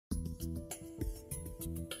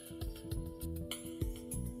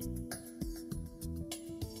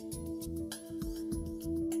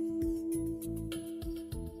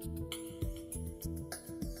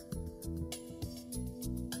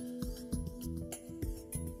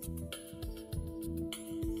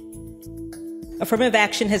Affirmative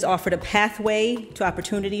action has offered a pathway to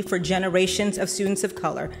opportunity for generations of students of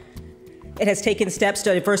color. It has taken steps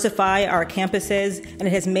to diversify our campuses, and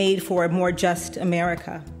it has made for a more just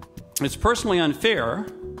America. It's personally unfair,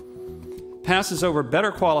 passes over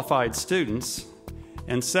better qualified students,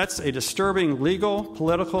 and sets a disturbing legal,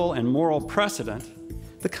 political, and moral precedent.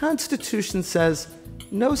 The Constitution says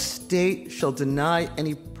no state shall deny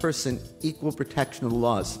any person equal protection of the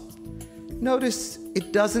laws. Notice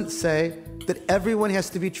it doesn't say that everyone has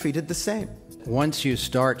to be treated the same. Once you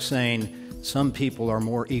start saying some people are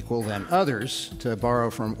more equal than others, to borrow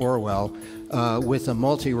from Orwell, with a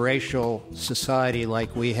multiracial society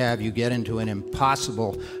like we have, you get into an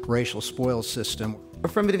impossible racial spoils system.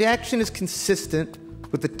 Affirmative action is consistent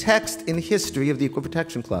with the text and history of the Equal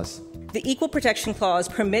Protection Clause. The Equal Protection Clause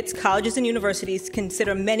permits colleges and universities to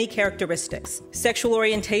consider many characteristics: sexual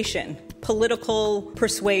orientation, political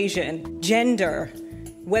persuasion, gender,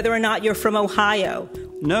 whether or not you're from Ohio.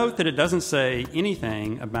 Note that it doesn't say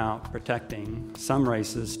anything about protecting some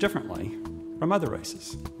races differently from other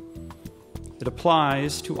races. It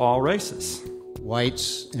applies to all races.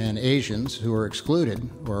 Whites and Asians who are excluded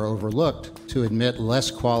or overlooked to admit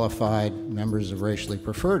less qualified members of racially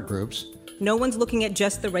preferred groups. No one's looking at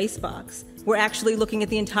just the race box. We're actually looking at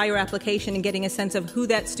the entire application and getting a sense of who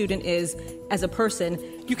that student is as a person.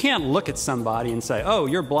 You can't look at somebody and say, oh,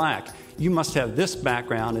 you're black. You must have this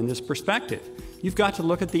background and this perspective. You've got to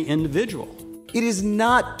look at the individual. It is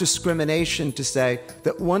not discrimination to say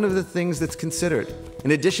that one of the things that's considered,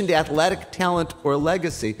 in addition to athletic talent or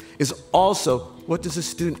legacy, is also what does a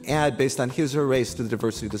student add based on his or her race to the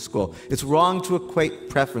diversity of the school. It's wrong to equate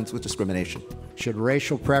preference with discrimination. Should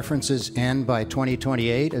racial preferences end by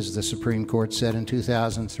 2028, as the Supreme Court said in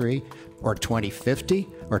 2003, or 2050,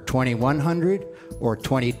 or 2100, or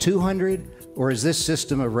 2200, or is this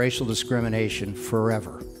system of racial discrimination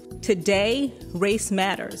forever? Today, race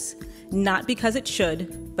matters, not because it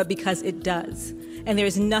should, but because it does. And there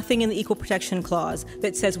is nothing in the Equal Protection Clause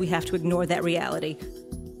that says we have to ignore that reality.